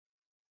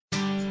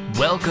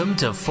Welcome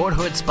to Fort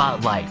Hood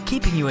Spotlight,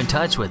 keeping you in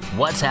touch with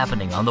what's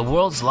happening on the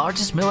world's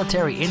largest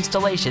military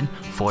installation,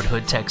 Fort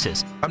Hood,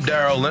 Texas. I'm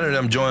Darrell Leonard.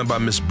 I'm joined by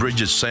Miss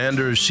Bridget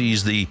Sanders.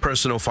 She's the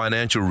Personal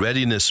Financial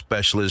Readiness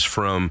Specialist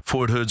from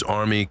Fort Hood's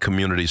Army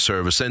Community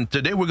Service. And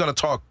today we're going to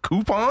talk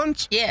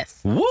coupons? Yes.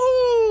 Woo!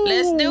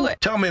 Let's do it.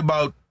 Tell me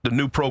about the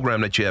new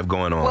program that you have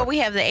going on. Well, we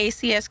have the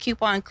ACS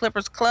Coupon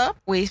Clippers Club.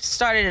 We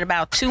started it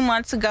about 2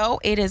 months ago.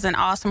 It is an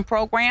awesome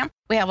program.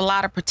 We have a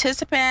lot of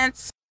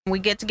participants. We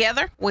get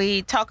together,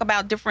 we talk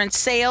about different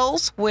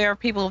sales where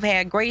people have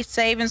had great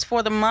savings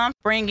for the month,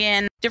 bring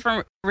in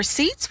different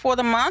receipts for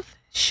the month,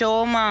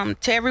 show them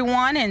to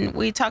everyone, and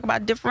we talk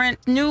about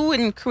different new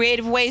and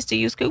creative ways to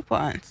use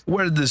coupons.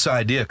 Where did this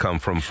idea come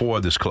from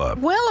for this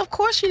club? Well, of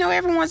course,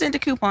 everyone's into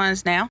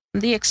coupons now.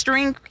 The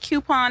extreme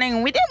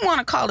couponing, we didn't want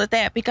to call it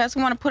that because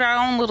we want to put our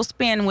own little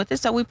spin with it,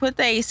 so we put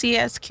the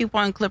ACS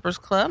Coupon Clippers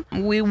Club.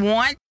 We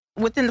want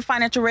within the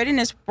financial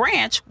readiness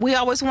branch, we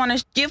always want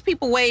to give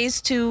people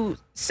ways to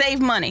save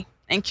money.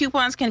 And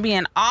coupons can be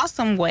an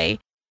awesome way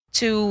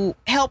to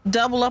help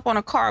double up on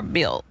a car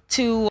bill.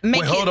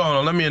 Wait, hold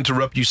on. Let me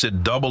interrupt. You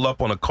said double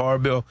up on a car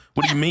bill?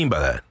 What do you mean by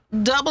that?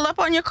 Double up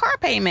on your car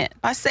payment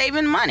by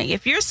saving money.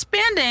 If you're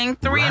spending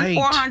 $300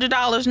 and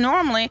 $400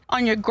 normally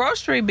on your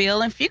grocery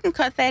bill, if you can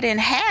cut that in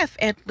half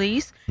at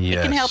least,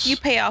 it can help you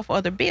pay off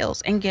other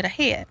bills and get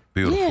ahead.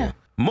 Beautiful. Yeah.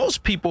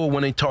 Most people,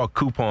 when they talk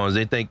coupons,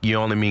 they think you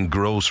only mean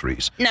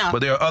groceries. No.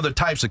 But there are other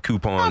types of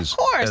coupons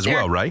as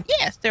well, right?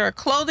 Yes. There are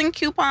clothing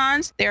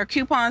coupons. There are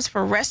coupons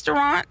for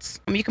restaurants.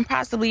 You can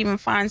possibly even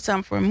find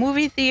some for a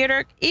movie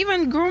theater,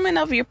 even grooming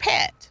of your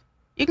pet.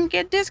 You can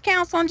get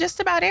discounts on just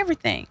about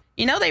everything.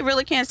 They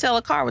really can't sell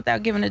a car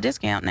without giving a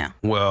discount now.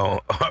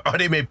 Well, or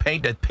they may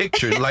paint that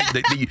picture like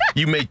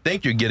you may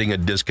think you're getting a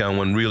discount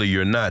when really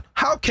you're not.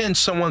 How can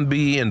someone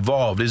be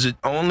involved? Is it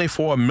only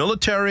for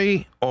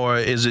military or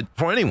is it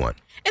for anyone?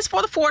 It's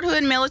for the Fort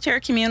Hood military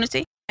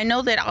community. I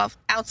know that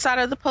outside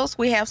of the post,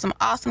 we have some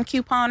awesome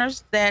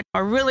couponers that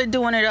are really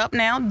doing it up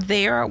now.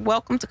 They're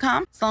welcome to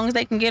come as long as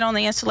they can get on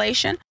the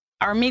installation.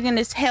 Our meeting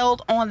is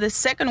held on the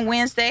second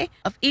Wednesday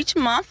of each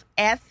month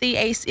at the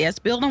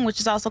ACS building, which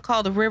is also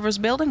called the Rivers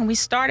building. We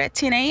start at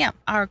 10 a.m.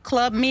 Our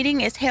club meeting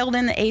is held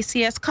in the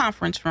ACS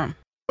conference room.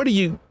 Where do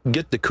you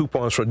get the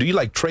coupons from? Do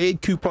you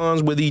trade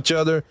coupons with each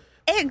other?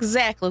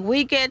 Exactly.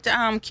 We get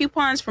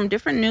coupons from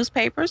different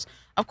newspapers.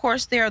 Of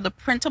course, there are the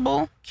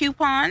printable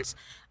coupons.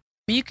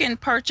 You can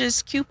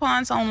purchase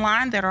coupons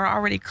online that are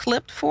already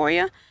clipped for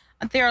you.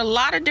 There are a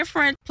lot of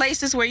different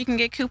places where you can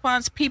get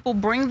coupons. People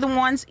bring the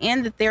ones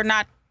in that they're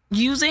not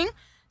using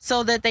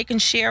so that they can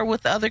share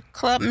with other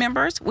club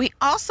members. We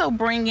also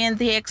bring in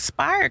the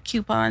expired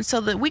coupons so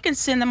that we can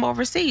send them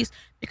overseas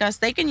because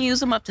they can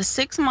use them up to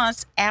 6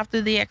 months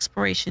after the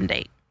expiration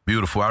date.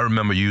 Beautiful. I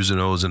remember using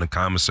those in the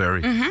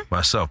commissary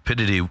myself.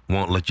 Pity they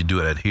won't let you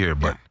do that here,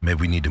 but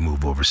maybe we need to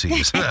move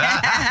overseas.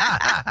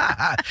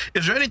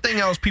 Is there anything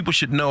else people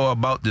should know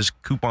about this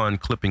coupon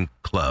clipping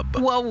club?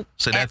 Well,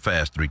 say that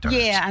fast 3 times.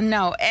 Yeah, I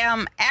know.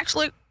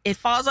 Actually, it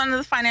falls under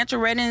the financial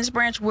readiness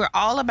branch. We're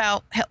all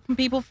about helping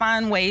people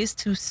find ways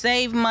to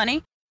save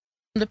money.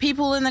 The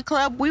people in the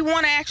club, we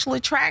want to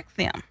actually track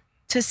them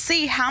to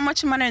see how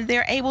much money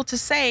they're able to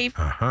save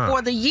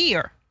for the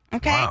year.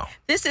 Okay. Wow.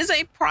 This is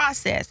a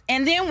process.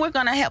 And then we're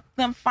going to help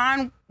them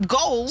find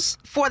goals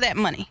for that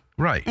money.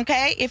 Right.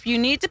 Okay. If you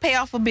need to pay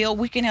off a bill,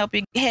 we can help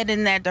you head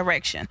in that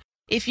direction.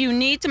 If you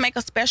need to make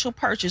a special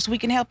purchase, we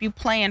can help you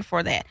plan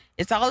for that.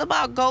 It's all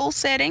about goal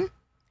setting,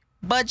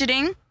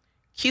 budgeting,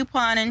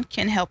 couponing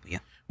can help you.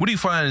 What do you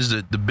find is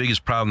the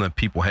biggest problem that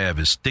people have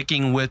is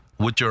sticking with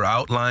what you're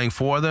outlining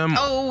for them?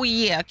 Oh,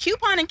 yeah.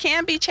 Couponing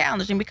can be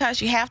challenging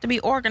because you have to be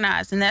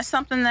organized. And that's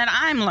something that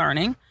I'm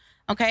learning.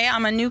 Okay,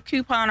 I'm a new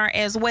couponer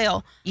as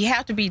well. You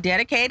have to be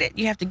dedicated.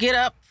 You have to get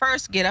up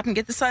and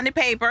get the Sunday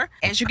paper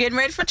as you're getting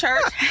ready for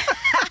church.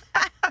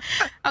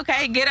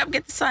 Okay, get up,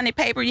 get the Sunday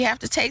paper. You have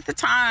to take the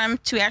time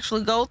to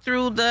actually go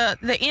through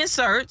the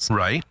inserts.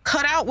 Right.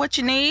 Cut out what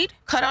you need.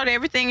 Cut out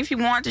everything if you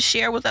want to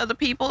share with other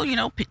people.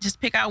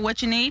 Just pick out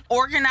what you need.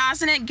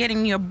 Organizing it,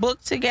 getting your book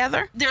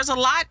together. There's a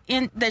lot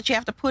that you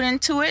have to put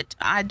into it.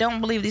 I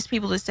don't believe these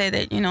people that say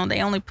that,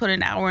 they only put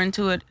an hour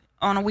into it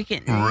on a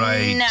weekend.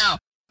 Right. No.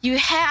 You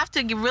have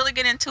to really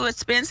get into it,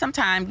 spend some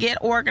time, get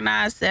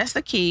organized. That's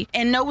the key.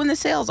 And know when the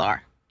sales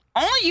are.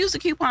 Only use the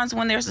coupons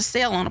when there's a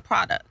sale on a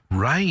product.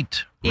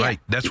 Right. Yeah. Right.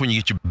 That's when you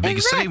get your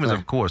biggest savings,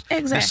 of course.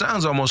 Exactly. It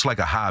sounds almost like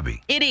a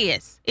hobby. It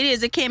is.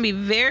 It can be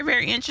very,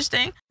 very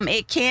interesting.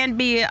 It can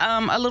be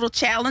a little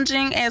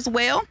challenging as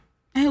well.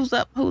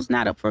 Who's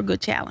not up for a good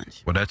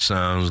challenge? Well, that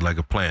sounds like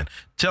a plan.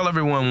 Tell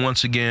everyone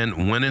once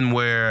again when and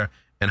where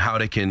and how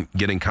they can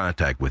get in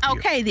contact with you.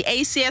 Okay. The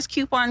ACS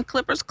Coupon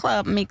Clippers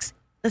Club meets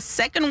the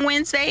second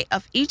Wednesday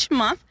of each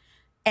month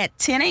at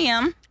 10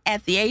 a.m.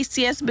 at the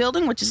ACS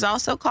building, which is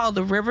also called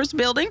the Rivers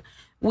building.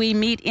 We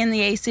meet in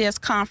the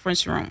ACS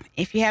conference room.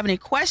 If you have any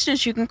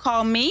questions, you can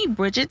call me,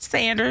 Bridget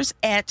Sanders,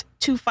 at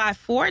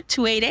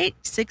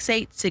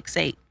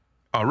 254-288-6868.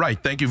 All right.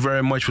 Thank you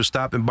very much for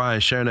stopping by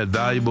and sharing that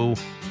valuable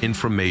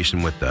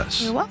information with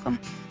us. You're welcome.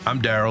 I'm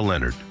Darrell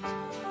Leonard.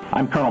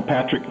 I'm Colonel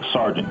Patrick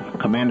Sargent,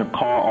 Commander of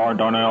Carl R.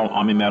 Darnell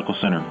Army Medical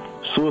Center.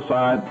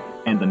 Suicide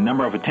and the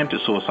number of attempted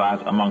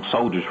suicides among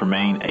soldiers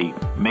remain a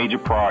major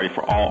priority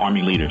for all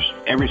Army leaders.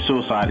 Every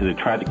suicide is a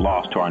tragic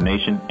loss to our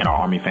nation and our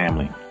Army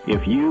family.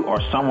 If you or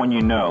someone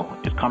you know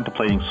is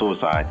contemplating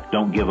suicide,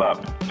 don't give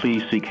up.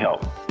 Please seek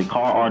help. The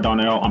Carl R.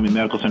 Darnell Army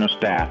Medical Center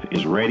staff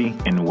is ready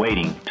and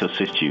waiting to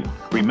assist you.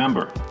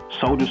 Remember,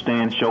 soldiers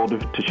stand shoulder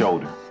to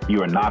shoulder.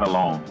 You are not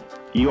alone.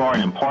 You are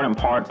an important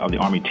part of the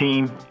Army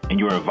team, and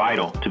you are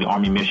vital to the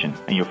Army mission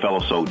and your fellow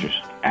soldiers.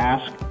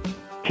 Ask,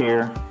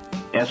 care,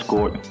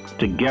 escort.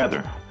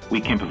 Together, we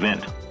can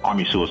prevent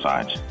Army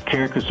suicides.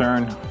 Care,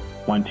 concern,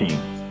 one team.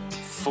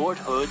 Fort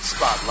Hood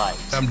Spotlight.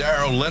 I'm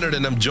Darrell Leonard,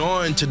 and I'm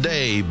joined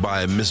today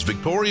by Miss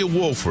Victoria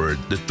Wolford,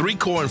 the 3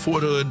 Corps and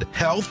Fort Hood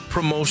Health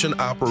Promotion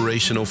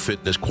Operational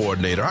Fitness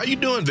Coordinator. How you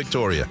doing,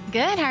 Victoria?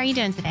 Good. How are you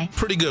doing today?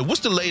 Pretty good.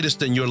 What's the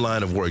latest in your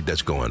line of work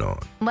that's going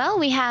on? Well,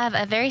 we have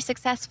a very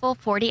successful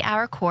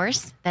 40-hour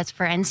course that's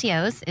for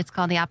NCOs. It's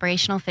called the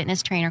Operational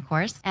Fitness Trainer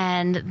Course,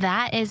 and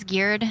that is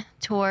geared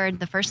toward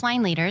the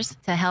first-line leaders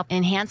to help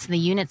enhance the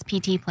unit's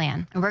PT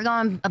plan. And we're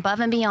going above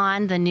and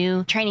beyond the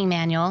new training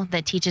manual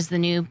that teaches the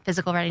new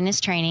physical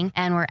readiness training,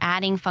 and we're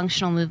adding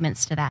functional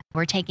movements to that.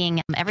 We're taking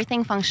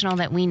everything functional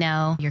that we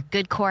know, your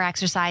good core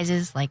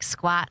exercises like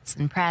squats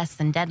and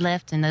press and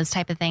deadlift and those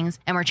type of things,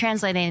 and we're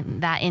translating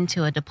that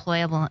into a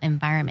deployable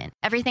environment.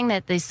 Everything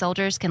that these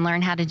soldiers can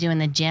learn how to do in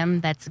the gym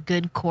that's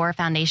good core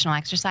foundational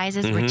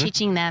exercises, we're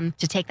teaching them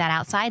to take that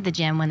outside the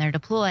gym when they're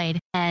deployed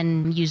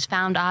and use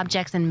found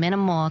objects and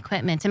minimal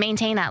equipment to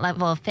maintain that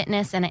level of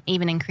fitness and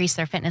even increase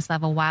their fitness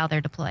level while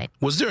they're deployed.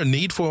 Was there a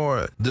need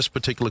for this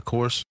particular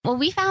course? Well,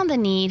 we found the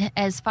need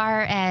as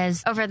far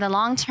as over the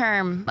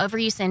long-term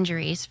overuse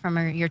injuries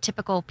from your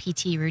typical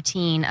PT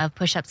routine of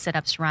push-ups,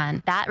 sit-ups,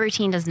 run. That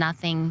routine does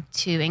nothing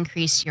to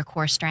increase your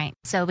core strength.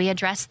 So we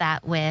addressed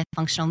that with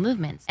functional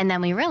movements. And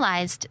then we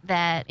realized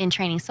that in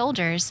training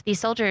soldiers, these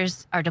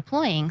soldiers are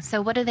deploying.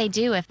 So what do they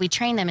do if we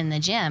train them in the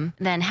gym?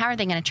 Then how are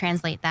they going to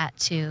translate that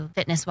to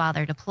fitness while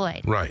they're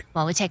deployed? Right.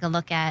 Well, we take a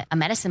look at a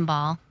medicine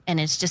ball, and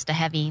it's just a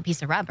heavy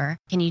piece of rubber.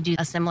 Can you do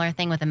a similar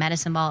thing with a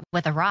medicine ball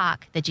with a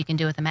rock that you can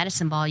do with a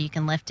medicine ball? You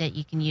can lift it,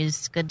 you can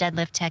use good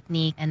deadlift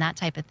technique and that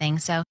type of thing.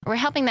 So we're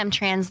helping them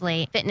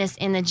translate fitness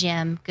in the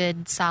gym,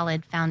 good,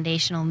 solid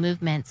foundational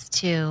movements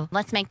to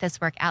let's make this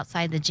work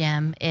outside the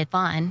gym. It's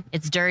fun,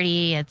 it's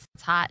dirty, it's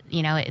hot.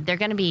 You know, they're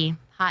going to be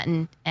hot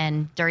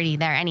and dirty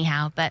there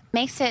anyhow, but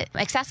makes it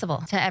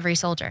accessible to every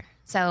soldier.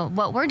 So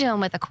what we're doing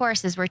with the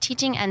course is we're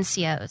teaching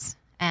NCOs.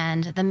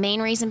 And the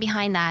main reason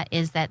behind that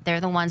is that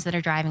they're the ones that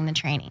are driving the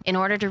training. In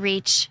order to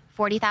reach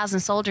 40,000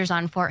 soldiers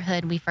on Fort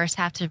Hood, we first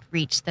have to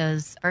reach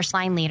those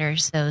first-line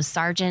leaders, those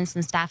sergeants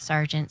and staff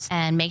sergeants,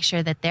 and make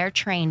sure that they're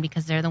trained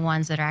because they're the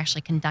ones that are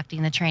actually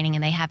conducting the training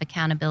and they have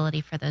accountability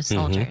for those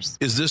soldiers.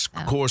 Is this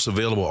course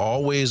available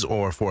always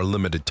or for a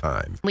limited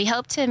time? We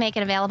hope to make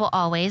it available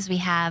always. We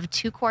have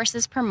 2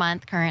 courses per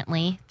month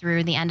currently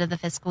through the end of the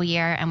fiscal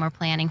year, and we're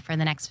planning for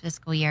the next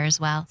fiscal year as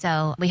well.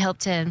 So we hope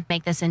to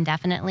make this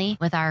indefinitely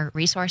with our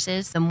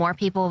resources. The more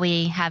people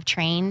we have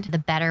trained, the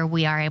better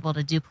we are able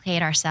to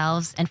duplicate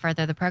ourselves and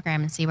further the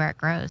program and see where it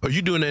grows. Are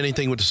you doing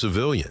anything with the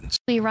civilians?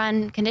 We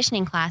run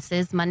conditioning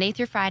classes Monday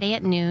through Friday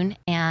at noon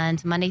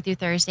and Monday through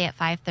Thursday at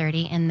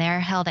 5:30, and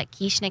they're held at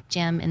Kieschnick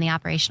Gym in the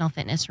operational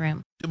fitness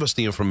room. Give us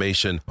the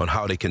information on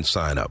how they can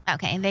sign up.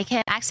 Okay, they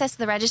can access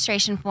the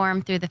registration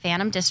form through the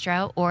Phantom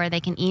Distro, or they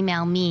can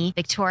email me,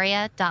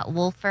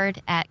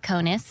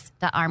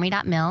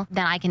 victoria.wolford@conis.army.mil.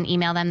 Then I can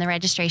email them the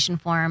registration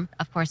form.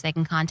 Of course, they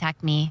can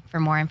contact me for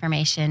more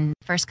information.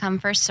 First come,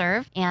 first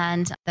serve.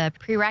 And the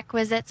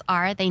prerequisites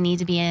are they need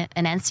to be an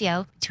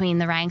NCO between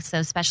the ranks,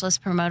 so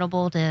specialist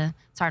promotable to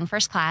Sergeant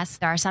First Class.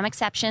 There are some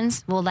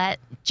exceptions. We'll let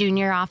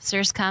junior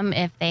officers come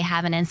if they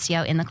have an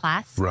NCO in the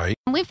class. Right.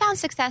 We've found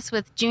success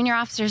with junior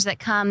officers that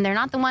come. They're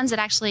not the ones that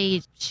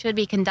actually should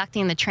be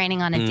conducting the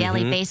training on a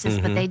daily basis,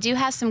 but they do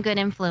have some good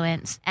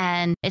influence.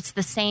 And it's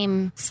the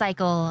same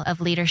cycle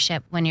of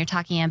leadership when you're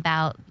talking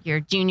about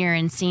your junior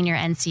and senior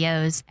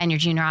NCOs and your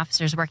junior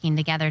officers working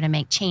together to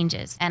make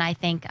changes. And I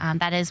think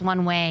that is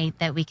one way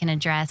that we can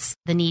address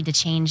the need to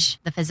change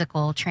the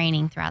physical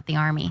training throughout the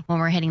Army when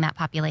we're hitting that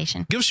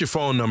population. Give us your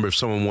phone number if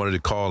someone wanted to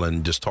call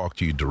and just talk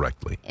to you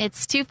directly.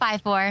 It's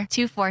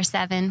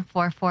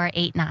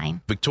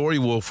 254-247-4489.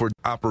 Victoria Wolford,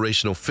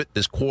 Operational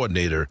Fitness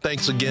Coordinator.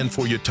 Thanks again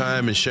for your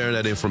time and sharing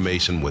that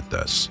information with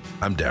us.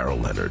 I'm Darrell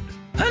Leonard.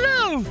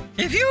 Hello!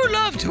 If you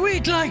love to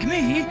eat like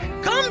me,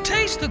 come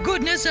taste the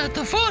goodness at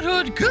the Fort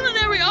Hood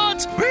Culinary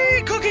Arts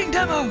Free Cooking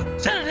Demo.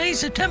 Saturday,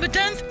 September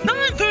 10th,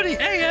 9:30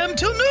 a.m.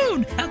 till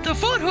noon at the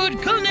Fort Hood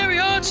Culinary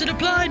Arts and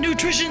Applied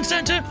Nutrition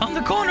Center on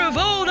the corner of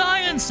Old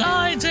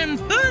Ironsides and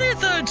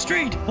 33rd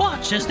Street.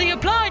 Watch as the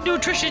Applied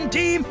Nutrition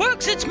team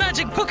works its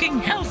magic cooking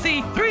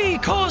healthy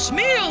 3-course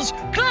meals.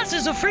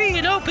 Classes are free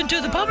and open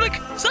to the public.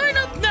 Sign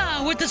up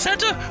now at the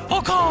center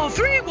or call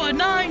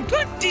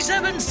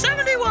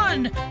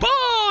 319-2771.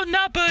 Bon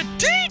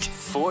appetit!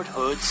 Fort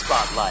Hood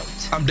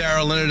Spotlight. I'm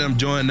Darrell Leonard. I'm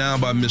joined now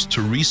by Ms.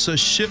 Teresa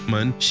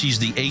Shipman. She's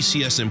the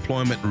ACS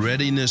Employment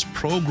Readiness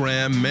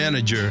Program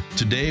Manager.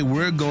 Today,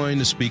 we're going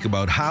to speak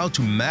about how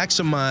to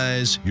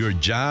maximize your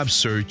job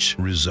search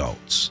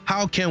results.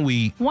 How can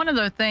we? One of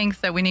the things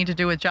that we need to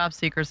do with job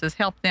seekers is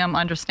help them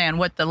understand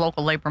what the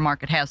local labor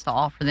market has to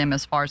offer them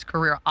as far as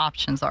career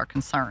options are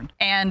concerned.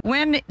 And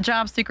when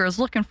job seeker is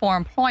looking for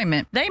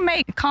employment, they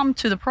may come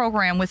to the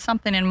program with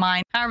something in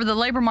mind. However, the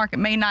labor market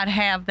may not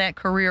have that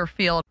career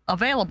field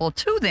available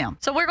to them.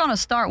 So we're going to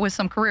start with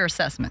some career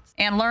assessments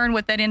and learn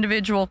what that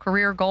individual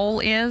career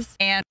goal is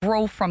and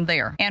grow from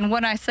there. And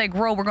when I say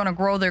grow, we're going to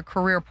grow their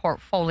career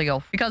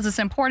portfolio because it's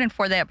important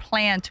for that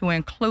plan to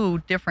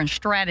include different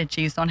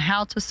strategies on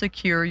how to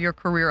secure your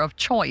career of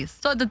choice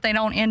so that they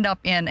don't end up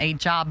in a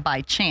job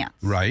by chance.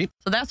 Right.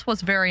 So that's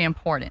what's very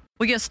important.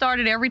 We get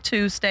started every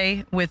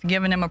Tuesday with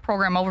giving them a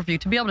program overview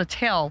to be able to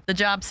tell the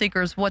job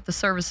seekers what the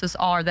services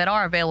are that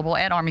are available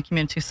at Army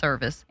Community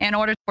Service in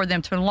order for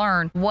them to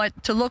learn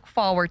what to look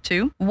forward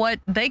to, what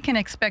they can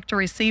expect to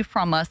receive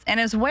from us, and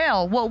as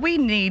well, what we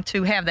need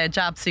to have that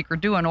job seeker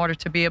do in order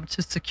to be able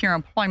to secure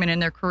employment in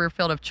their career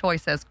field of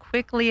choice as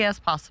quickly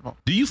as possible.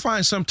 Do you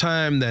find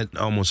sometimes that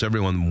almost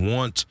everyone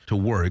wants to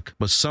work,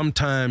 but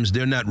sometimes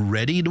they're not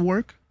ready to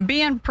work?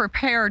 Being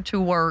prepared to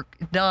work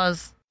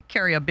does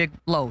carry a big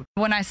load.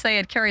 When I say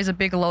it carries a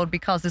big load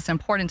because it's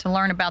important to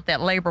learn about that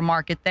labor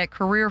market, that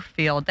career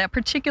field, that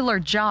particular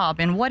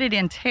job and what it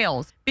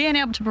entails, being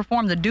able to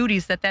perform the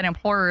duties that that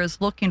employer is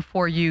looking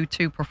for you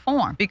to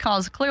perform.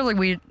 Because clearly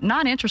we're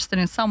not interested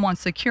in someone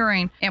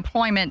securing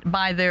employment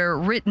by their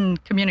written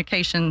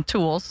communication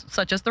tools,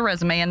 such as the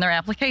resume and their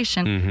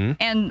application. Mm-hmm.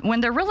 And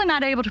when they're really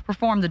not able to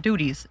perform the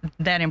duties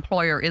that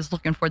employer is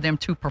looking for them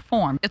to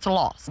perform, it's a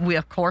loss. We,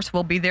 of course,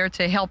 will be there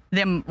to help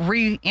them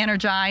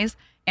re-energize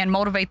and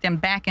motivate them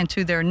back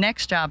into their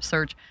next job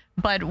search,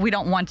 but we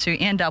don't want to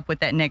end up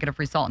with that negative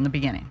result in the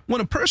beginning. When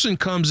a person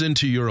comes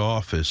into your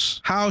office,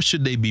 how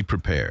should they be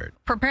prepared?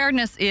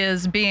 Preparedness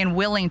is being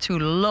willing to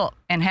look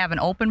and have an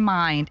open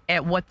mind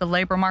at what the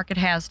labor market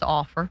has to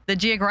offer, the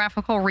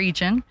geographical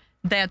region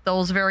that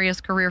those various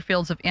career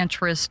fields of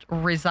interest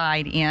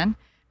reside in,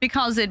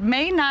 because it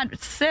may not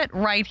sit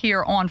right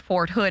here on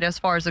Fort Hood as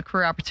far as the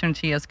career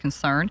opportunity is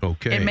concerned.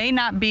 Okay. It may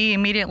not be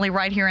immediately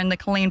right here in the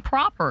Killeen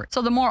proper.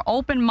 So the more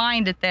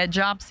open-minded that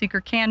job seeker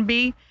can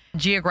be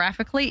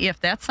geographically, if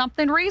that's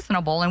something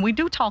reasonable, and we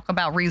do talk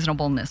about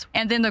reasonableness,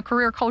 and then the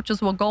career coaches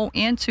will go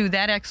into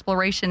that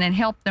exploration and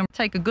help them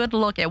take a good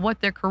look at what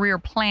their career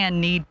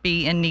plan need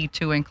be and need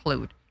to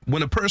include.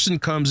 When a person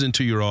comes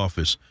into your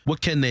office,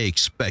 what can they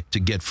expect to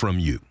get from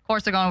you? Of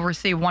course, they're going to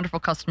receive wonderful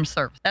customer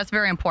service. That's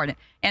very important.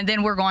 And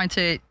then we're going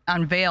to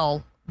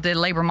unveil the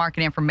labor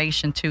market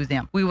information to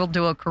them. We will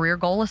do a career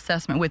goal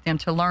assessment with them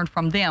to learn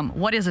from them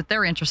what is it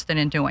they're interested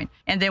in doing.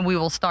 And then we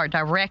will start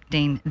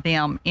directing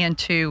them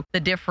into the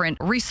different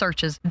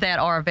researches that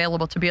are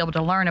available to be able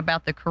to learn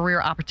about the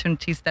career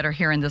opportunities that are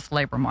here in this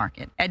labor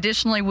market.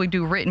 Additionally, we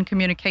do written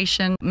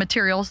communication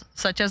materials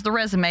such as the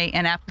resume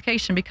and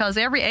application because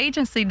every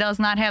agency does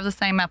not have the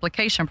same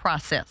application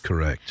process.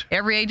 Correct.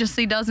 Every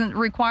agency doesn't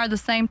require the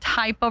same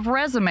type of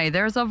resume.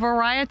 There's a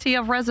variety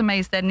of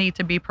resumes that need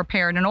to be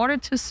prepared in order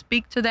to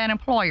speak to that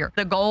employer.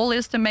 The goal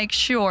is to make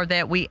sure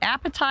that we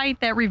appetite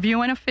that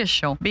reviewing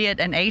official, be it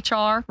an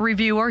HR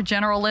reviewer,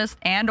 generalist,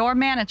 and or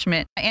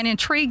management, and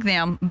intrigue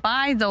them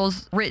by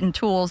those written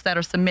tools that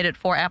are submitted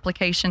for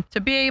application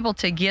to be able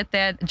to get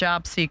that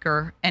job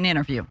seeker an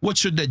interview. What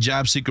should that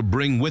job seeker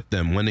bring with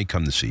them when they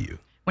come to see you?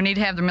 We need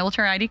to have their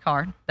military ID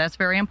card. That's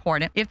very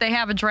important. If they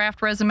have a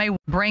draft resume,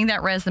 bring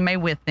that resume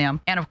with them.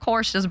 And of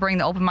course, just bring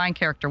the open mind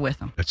character with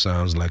them. That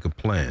sounds like a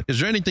plan. Is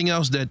there anything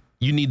else that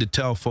you need to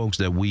tell folks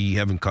that we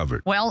haven't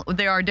covered? Well,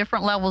 there are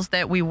different levels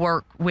that we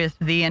work with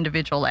the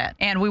individual at.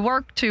 And we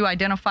work to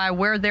identify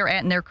where they're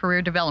at in their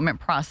career development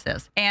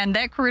process. And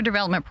that career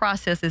development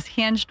process is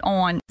hinged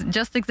on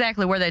just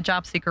exactly where that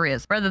job seeker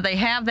is. Whether they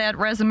have that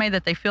resume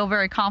that they feel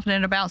very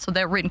confident about so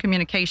that written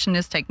communication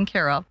is taken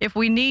care of. If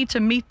we need to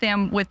meet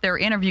them with their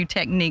interview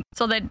technique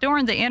so that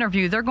during the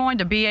interview, they're going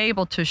to be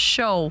able to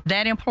show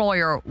that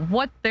employer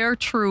what their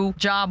true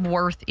job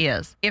worth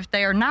is. If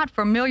they are not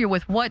familiar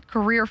with what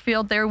career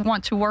field they want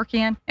to work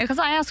in, because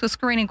I ask a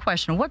screening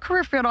question, what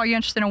career field are you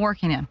interested in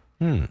working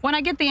in? When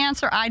I get the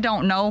answer, I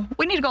don't know,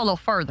 we need to go a little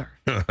further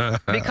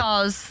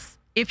because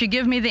if you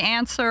give me the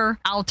answer,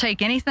 I'll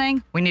take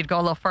anything, we need to go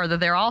a little further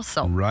there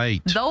also.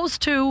 Right. Those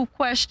two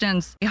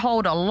questions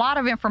hold a lot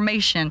of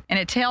information, and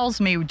it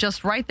tells me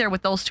just right there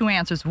with those two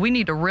answers, we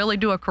need to really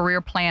do a career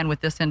plan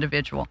with this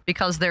individual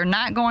because they're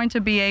not going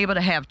to be able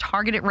to have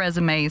targeted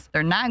resumes.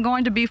 They're not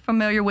going to be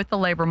familiar with the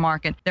labor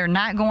market. They're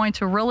not going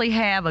to really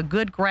have a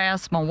good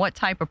grasp on what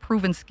type of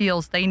proven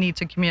skills they need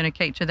to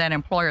communicate to that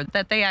employer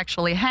that they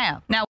actually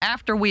have. Now,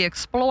 after we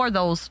explore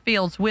those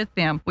fields with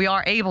them, we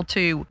are able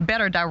to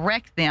better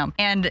direct them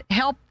and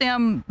help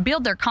them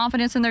build their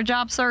confidence in their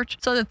job search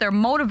so that they're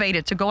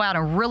motivated to go out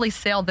and really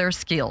sell their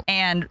skill.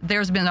 And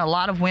there's been a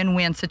lot of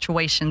win-win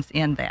situations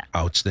in that.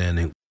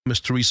 Outstanding. Ms.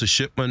 Teresa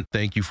Shipman,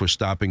 thank you for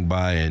stopping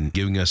by and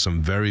giving us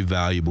some very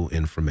valuable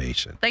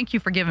information. Thank you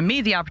for giving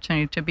me the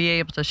opportunity to be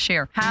able to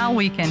share how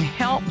we can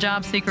help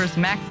job seekers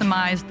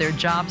maximize their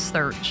job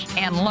search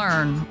and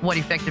learn what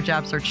effective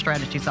job search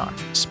strategies are.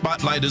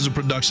 Spotlight is a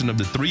production of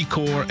the 3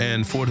 Corps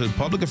and Fort Hood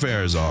Public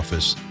Affairs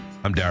Office.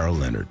 I'm Darrell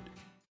Leonard.